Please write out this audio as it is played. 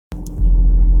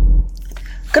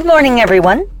Good morning,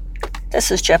 everyone. This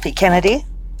is Jeffe Kennedy.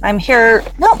 I'm here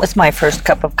not with my first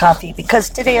cup of coffee because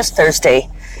today is Thursday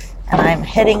and I'm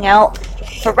heading out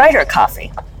for Writer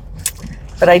Coffee.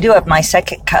 But I do have my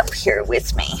second cup here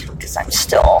with me because I'm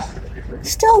still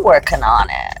working on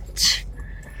it.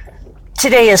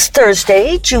 Today is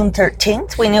Thursday, June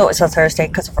 13th. We knew it was a Thursday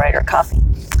because of Writer Coffee.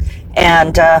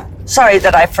 And sorry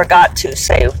that I forgot to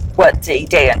say what the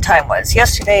day and time was.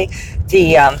 Yesterday,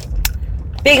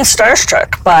 being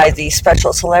starstruck by the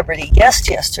special celebrity guest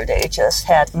yesterday just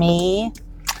had me,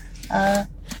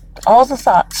 all the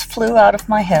thoughts flew out of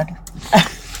my head.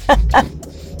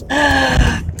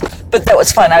 But that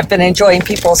was fun. I've been enjoying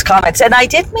people's comments. And I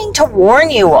did mean to warn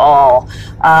you all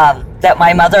that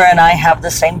my mother and I have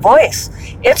the same voice.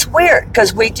 It's weird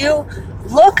because we do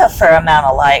look a fair amount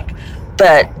alike,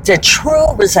 but the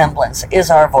true resemblance is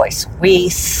our voice. We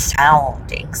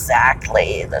sound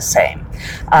exactly the same.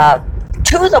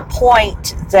 To the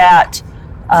point that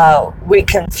we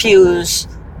confuse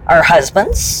our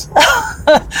husbands.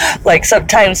 Like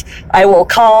sometimes I will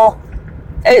call,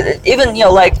 even,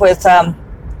 like with the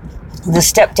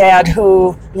stepdad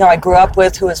who, I grew up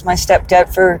with, who was my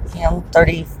stepdad for,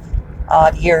 30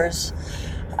 odd years.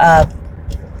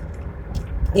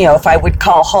 If I would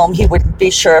call home, he wouldn't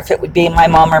be sure if it would be my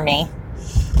mom or me.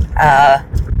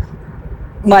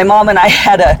 My mom and I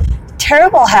had a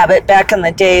terrible habit back in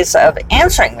the days of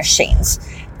answering machines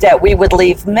that we would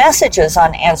leave messages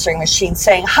on answering machines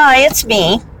saying, "Hi, it's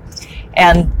me,"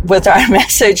 and with our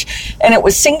message, and it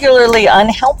was singularly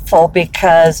unhelpful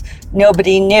because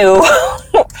nobody knew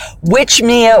which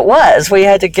me it was. We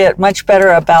had to get much better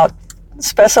about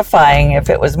specifying if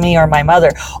it was me or my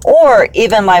mother, or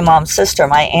even my mom's sister,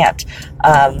 my aunt.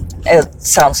 It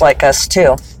sounds like us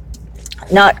too.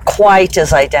 Not quite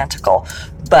as identical,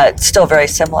 but still very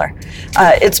similar.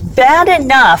 It's bad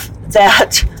enough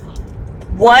that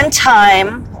one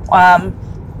time, and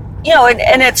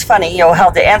it's funny, how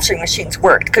the answering machines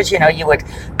worked, because, you would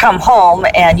come home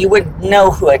and you wouldn't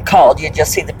know who had called. You'd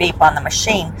just see the beep on the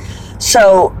machine.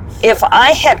 So if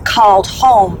I had called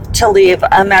home to leave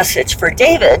a message for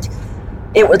David,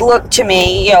 it would look to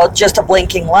me, just a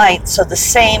blinking light. So the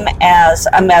same as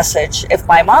a message if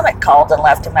my mom had called and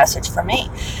left a message for me.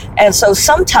 And so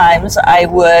sometimes I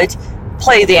would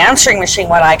play the answering machine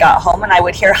when I got home and I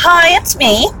would hear, "Hi, it's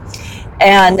me."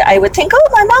 And I would think, "Oh,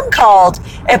 my mom called,"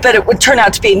 but it would turn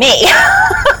out to be me.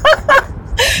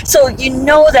 So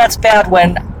that's bad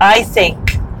when I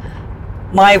think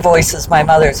my voice is my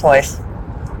mother's voice.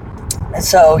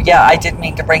 So yeah, I did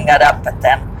mean to bring that up, but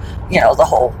then, the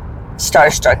whole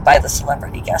starstruck by the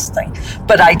celebrity guest thing.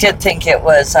 But I did think it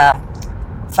was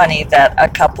funny that a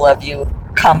couple of you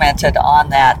commented on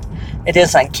that. It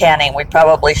is uncanny. We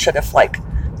probably should have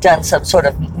done some sort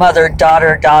of mother,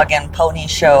 daughter, dog, and pony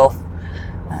show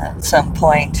at some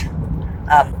point.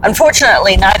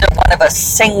 Unfortunately, neither one of us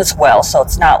sings well, so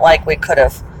it's not like we could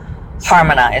have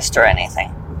harmonized or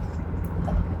anything.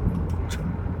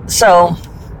 So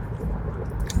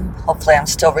hopefully I'm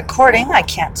still recording. I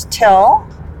can't tell.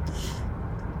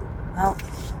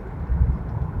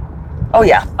 Oh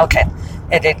yeah, okay.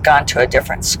 It had gone to a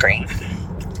different screen.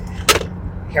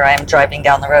 Here I am driving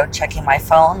down the road, checking my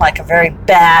phone like a very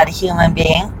bad human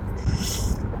being.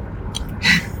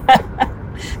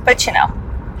 But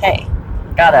hey,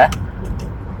 gotta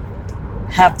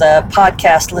have the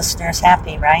podcast listeners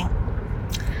happy, right?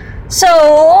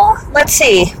 So, let's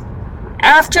see.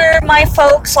 After my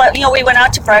folks, we went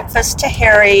out to breakfast to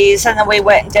Harry's, and then we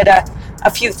went and did a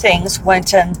few things.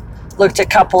 Went and looked at a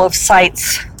couple of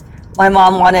sites. My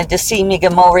mom wanted to see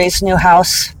Megan Mulray's new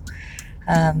house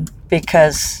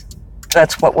because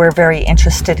that's what we're very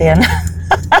interested in.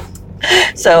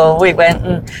 So we went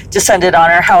and descended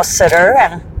on our house sitter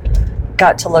and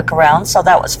got to look around, so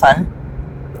that was fun.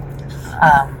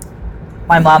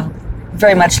 My mom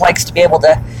very much likes to be able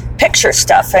to picture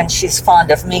stuff, and she's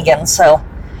fond of Megan, so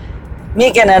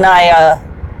Megan and I,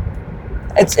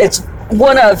 it's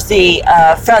one of the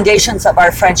foundations of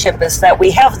our friendship is that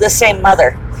we have the same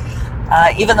mother.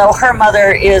 Even though her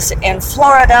mother is in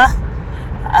Florida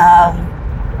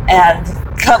and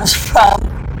comes from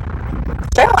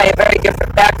generally a very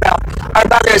different background, our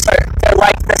mothers they're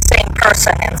like the same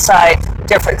person inside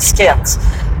different skins.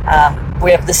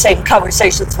 We have the same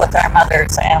conversations with our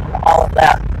mothers and all of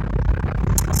that.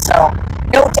 So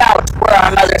no doubt were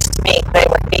our mothers to meet, they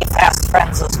would be fast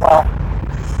friends as well.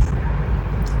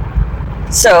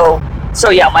 So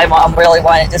yeah, my mom really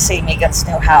wanted to see Megan's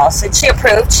new house, and she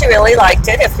approved. She really liked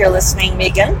it. If you're listening,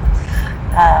 Megan,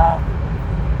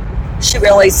 she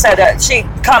really said it. She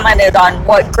commented on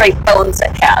what great bones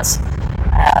it has,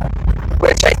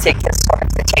 which I think is sort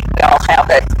of the take we all have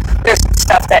it. there's some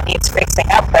stuff that needs fixing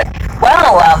up. But,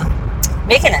 well,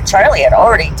 Megan and Charlie had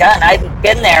already done. I'd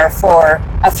been there for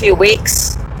a few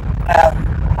weeks.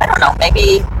 I don't know,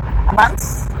 maybe a month,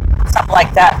 something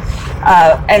like that.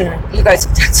 And you guys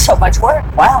have done so much work.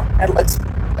 Wow, it looks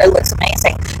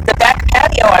amazing. The back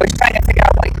patio, I was trying to figure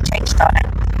out what you changed on it,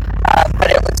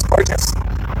 but it looks gorgeous.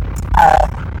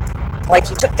 Like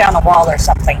you took down a wall or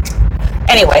something.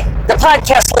 Anyway, the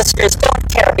podcast listeners don't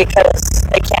care because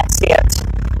they can't see it.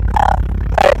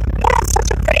 But yeah, it's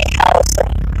such a pretty house,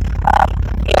 and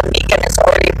Megan is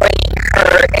already bringing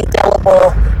her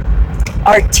indelible,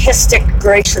 artistic,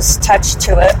 gracious touch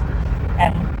to it,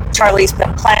 and Charlie's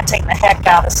been planting the heck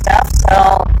out of stuff.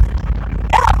 So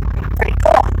yeah, pretty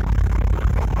cool.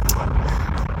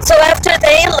 So after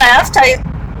they left,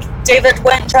 David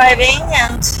went driving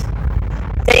and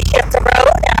they hit the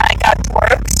road and I got to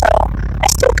work, so I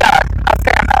still got a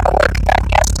fair amount of work done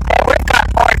yesterday. I would have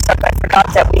gotten more, except I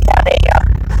forgot that we had a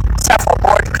Cepho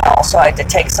board call, so I had to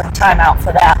take some time out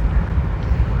for that.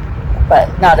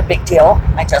 But not a big deal.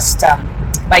 I just,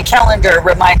 my calendar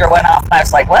reminder went off and I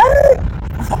was like, what? I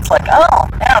was like, oh,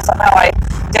 yeah, somehow I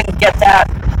didn't get that.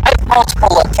 I have multiple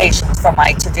locations for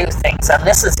my to-do things, and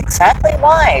this is exactly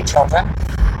why, children.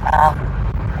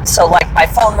 So like my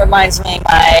phone reminds me,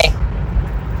 my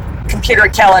computer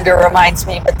calendar reminds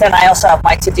me, but then I also have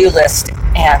my to-do list,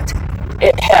 and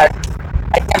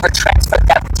I'd never transferred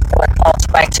that particular call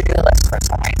to my to-do list for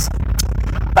some reason.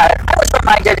 But I was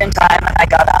reminded in time, and I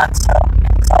got on, so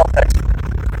it was all good.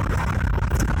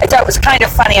 I thought it was kind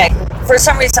of funny. For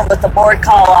some reason, with the board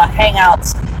call on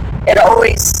Hangouts, it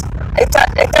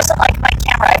doesn't like my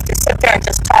camera. I have to sit there and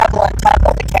just toggle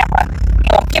the camera.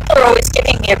 People are always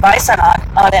giving me advice on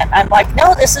it. I'm like,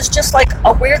 no, this is just like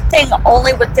a weird thing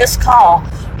only with this call,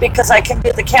 because I can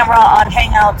do the camera on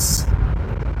Hangouts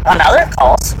on other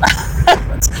calls.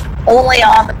 It's only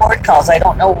on the board calls. I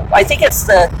don't know. I think it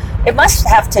must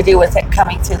have to do with it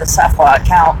coming through the Cepho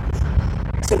account,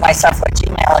 to my Cepho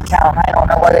Gmail account. I don't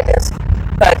know what it is.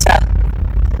 But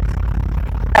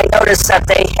I noticed that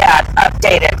they had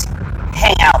updated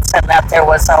Hangouts and that there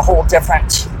was a whole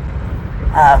different,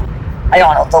 I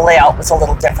don't know, the layout was a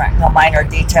little different, minor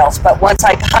details. But once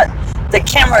I got the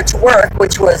camera to work,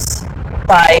 which was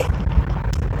by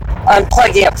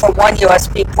unplugging it from one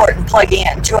USB port and plugging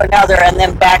it into another and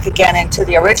then back again into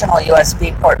the original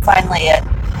USB port, finally it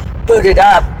booted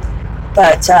up.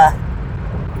 But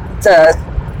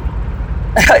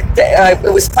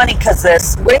it was funny because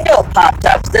this window popped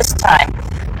up this time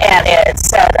and it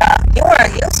said, you are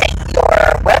using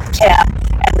your webcam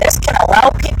and this can allow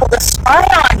people to spy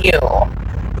on you.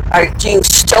 Do you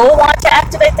still want to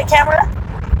activate the camera?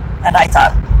 And I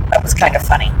thought that was kind of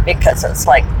funny, because it's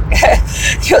like,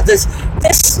 this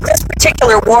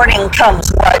particular warning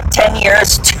comes, 10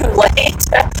 years too late?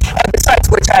 And besides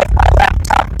which, I have my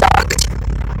laptop docked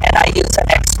and I use an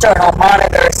external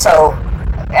monitor, so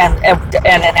and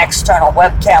an external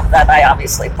webcam that I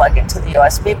obviously plug into the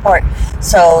USB port.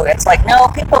 So it's like, no,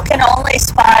 people can only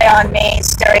spy on me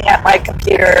staring at my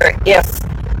computer if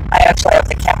I actually have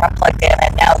the camera plugged in.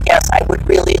 And now, yes, I would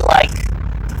really like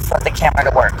for the camera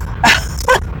to work.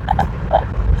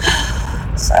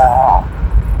 So,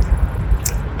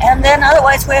 and then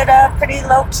otherwise we had a pretty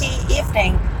low-key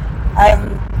evening.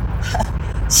 I'm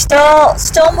still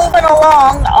moving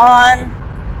along on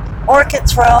Orchid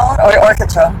Throne,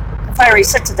 Fiery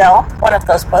Citadel, one of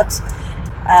those books.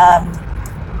 I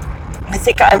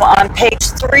think I'm on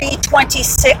page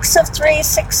 326 of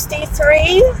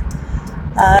 363.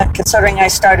 Considering I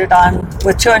started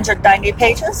with 290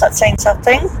 pages, that's saying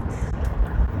something.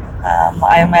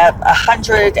 I'm at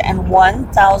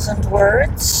 101,000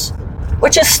 words,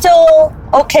 which is still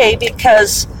okay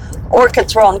because Orchid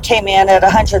Throne came in at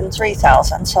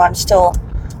 103,000, so I'm still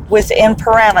within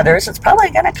parameters. It's probably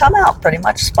going to come out pretty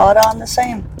much spot on the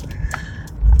same.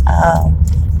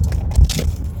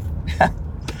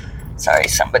 Sorry,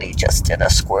 somebody just did a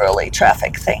squirrely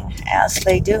traffic thing, as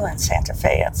they do in Santa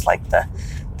Fe. It's like the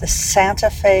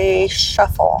Santa Fe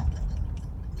shuffle.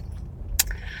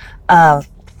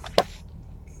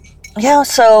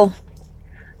 So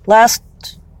last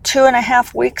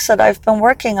 2.5 weeks that I've been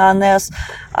working on this,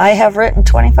 I have written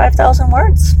 25,000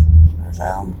 words.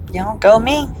 So, go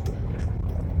me.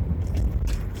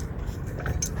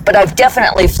 But I've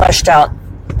definitely fleshed out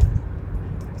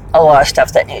a lot of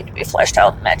stuff that needed to be fleshed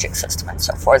out in the magic system and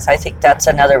so forth. I think that's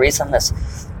another reason this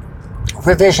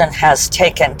revision has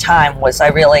taken time, was I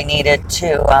really needed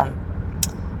to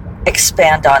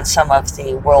expand on some of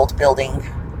the world building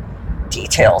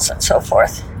details and so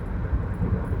forth.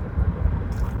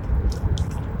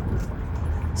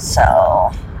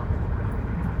 So,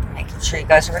 making sure you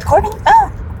guys are recording.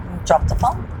 Drop the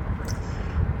phone.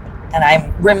 And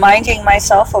I'm reminding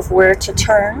myself of where to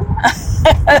turn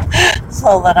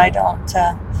so that I don't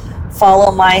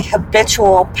follow my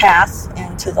habitual path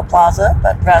into the plaza,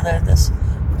 but rather this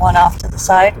one off to the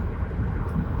side.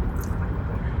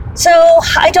 So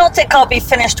I don't think I'll be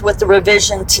finished with the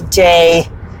revision today,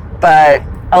 but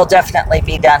I'll definitely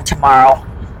be done tomorrow.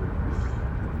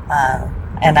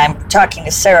 And I'm talking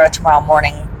to Sarah tomorrow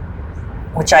morning,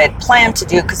 which I had planned to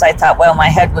do because I thought, well, my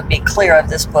head would be clear of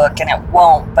this book, and it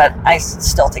won't, but I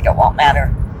still think it won't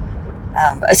matter.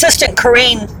 Assistant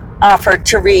Corrine offered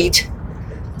to read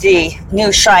the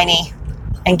new Shiny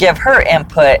and give her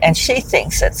input, and she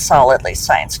thinks it's solidly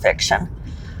science fiction.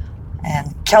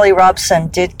 And Kelly Robson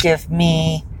did give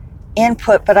me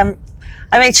input, but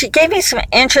she gave me some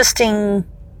interesting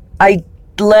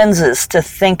lenses to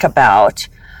think about,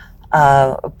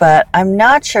 but I'm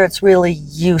not sure it's really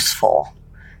useful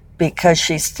because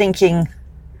she's thinking,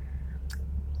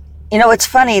 it's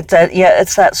funny that,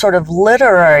 it's that sort of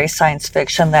literary science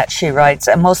fiction that she writes,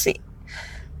 and most of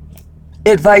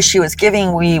the advice she was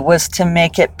giving me was to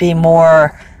make it be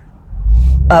more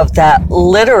of that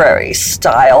literary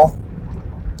style,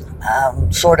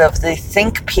 sort of the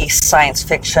think piece science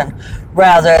fiction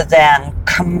rather than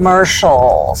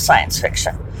commercial science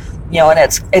fiction.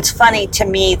 And it's funny to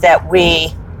me that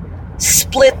we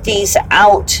split these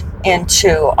out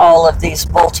into all of these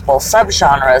multiple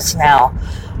subgenres now,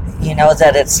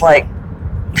 that it's like,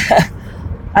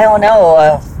 I don't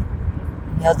know,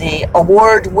 the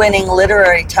award-winning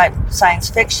literary type science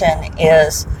fiction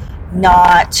is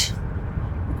not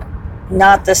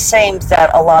the same that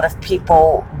a lot of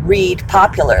people read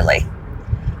popularly.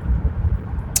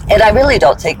 And I really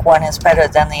don't think one is better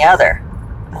than the other.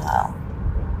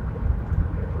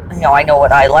 I know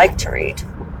what I like to read.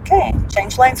 Okay,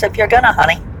 change lanes if you're gonna,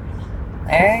 honey.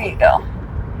 There you go.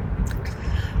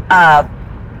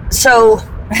 So,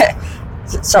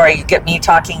 sorry, you get me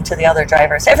talking to the other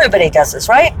drivers. Everybody does this,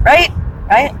 right? Right?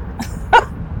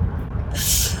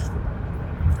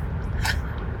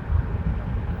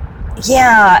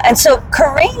 Yeah, and so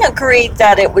Corrine agreed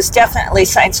that it was definitely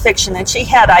science fiction, and she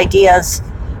had ideas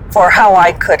for how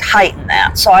I could heighten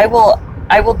that. So I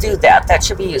will do that. That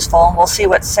should be useful, and we'll see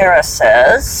what Sarah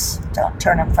says. Don't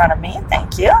turn in front of me,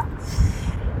 thank you.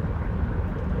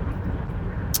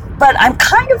 But I'm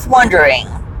kind of wondering,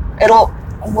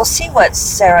 we'll see what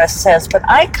Sarah says, but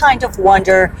I kind of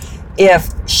wonder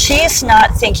if she's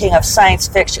not thinking of science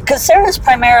fiction, because Sarah's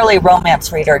primarily a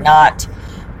romance reader, not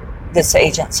this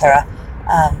agent Sarah,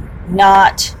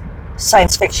 not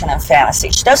science fiction and fantasy.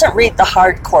 She doesn't read the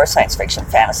hardcore science fiction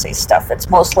fantasy stuff. It's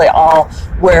mostly all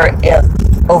where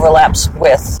it overlaps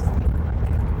with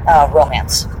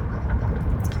romance.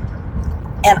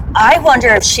 And I wonder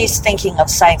if she's thinking of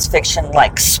science fiction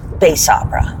like space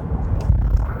opera.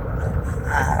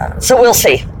 So we'll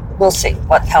see. We'll see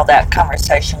how that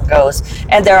conversation goes.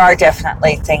 And there are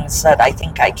definitely things that I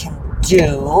think I can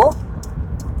do.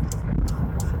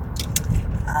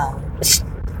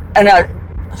 And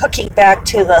hooking back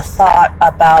to the thought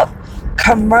about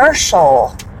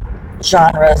commercial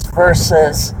genres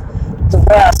versus the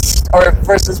rest, or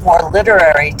versus more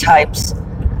literary types.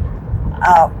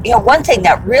 One thing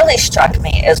that really struck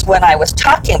me is when I was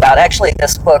talking about actually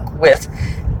this book with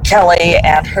Kelly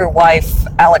and her wife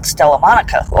Alex Della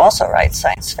Monica, who also writes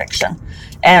science fiction,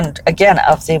 and again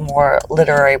of the more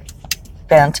literary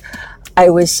bent. I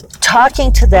was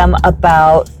talking to them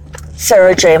about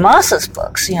Sarah J. Maas's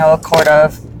books, A Court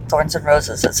of Thorns and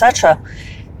Roses, etc.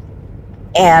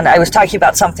 And I was talking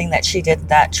about something that she did in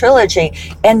that trilogy,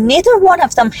 and neither one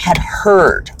of them had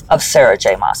heard of Sarah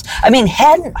J. Maas.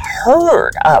 Hadn't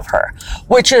heard of her,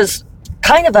 which is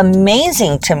kind of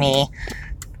amazing to me,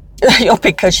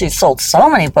 because she's sold so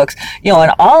many books,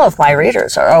 and all of my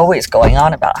readers are always going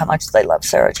on about how much they love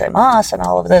Sarah J. Maas and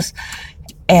all of this.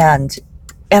 And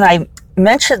I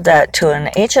mentioned that to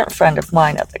an agent friend of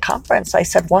mine at the conference. I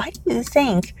said, why do you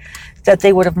think that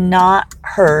they would have not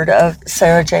heard of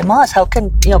Sarah J. Maas? How can,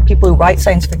 people who write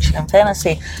science fiction and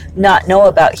fantasy not know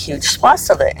about huge swaths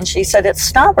of it? And she said it's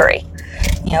snobbery.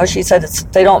 She said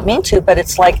they don't mean to, but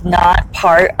it's like not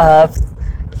part of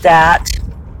that,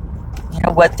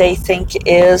 what they think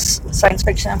is science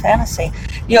fiction and fantasy.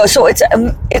 So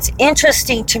it's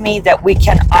interesting to me that we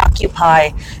can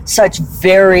occupy such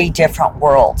very different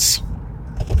worlds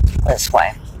this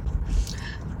way.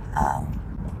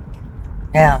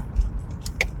 Yeah.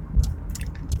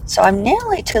 So I'm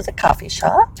nearly to the coffee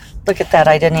shop. Look at that,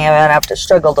 I didn't even have to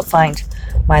struggle to find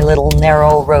my little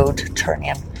narrow road turn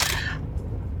in.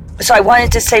 So I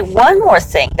wanted to say one more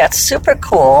thing that's super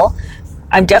cool.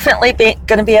 I'm definitely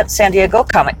going to be at San Diego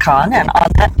Comic Con, and on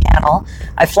that panel,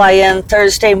 I fly in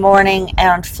Thursday morning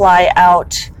and fly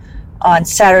out on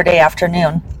Saturday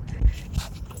afternoon.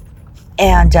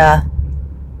 And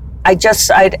I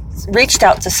reached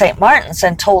out to St. Martin's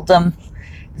and told them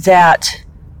that,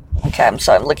 okay, I'm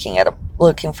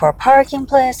looking for a parking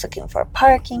place.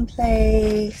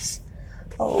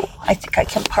 Oh, I think I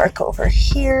can park over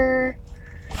here.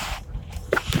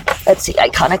 Let's see,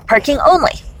 iconic parking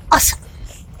only. Awesome.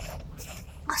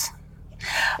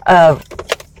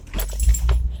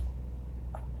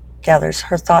 Gathers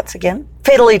her thoughts again.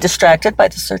 Fatally distracted by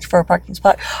the search for a parking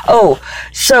spot. Oh,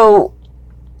 so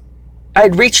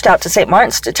I'd reached out to St.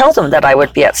 Martin's to tell them that I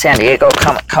would be at San Diego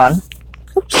Comic Con.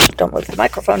 Oops, don't move the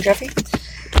microphone, Jeffy.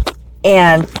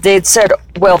 And they'd said,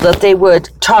 well, that they would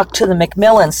talk to the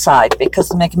Macmillan side, because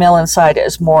the Macmillan side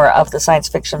is more of the science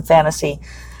fiction fantasy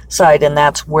side, and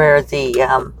that's where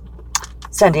the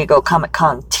San Diego Comic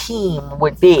Con team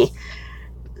would be.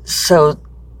 So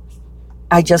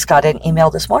I just got an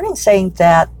email this morning saying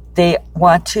that they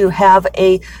want to have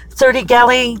a 30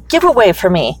 galley giveaway for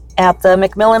me at the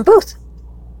Macmillan booth.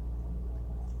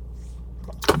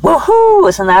 Woohoo!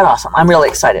 Isn't that awesome? I'm really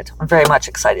excited. I'm very much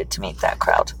excited to meet that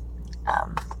crowd.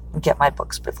 And get my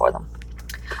books before them.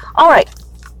 All right.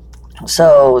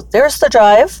 So there's the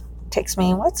drive. Takes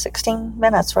me, 16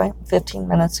 minutes, right? 15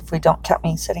 minutes if we don't count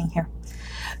me sitting here.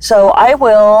 So I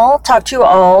will talk to you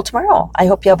all tomorrow. I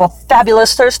hope you have a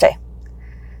fabulous Thursday.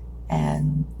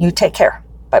 And you take care.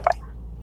 Bye-bye.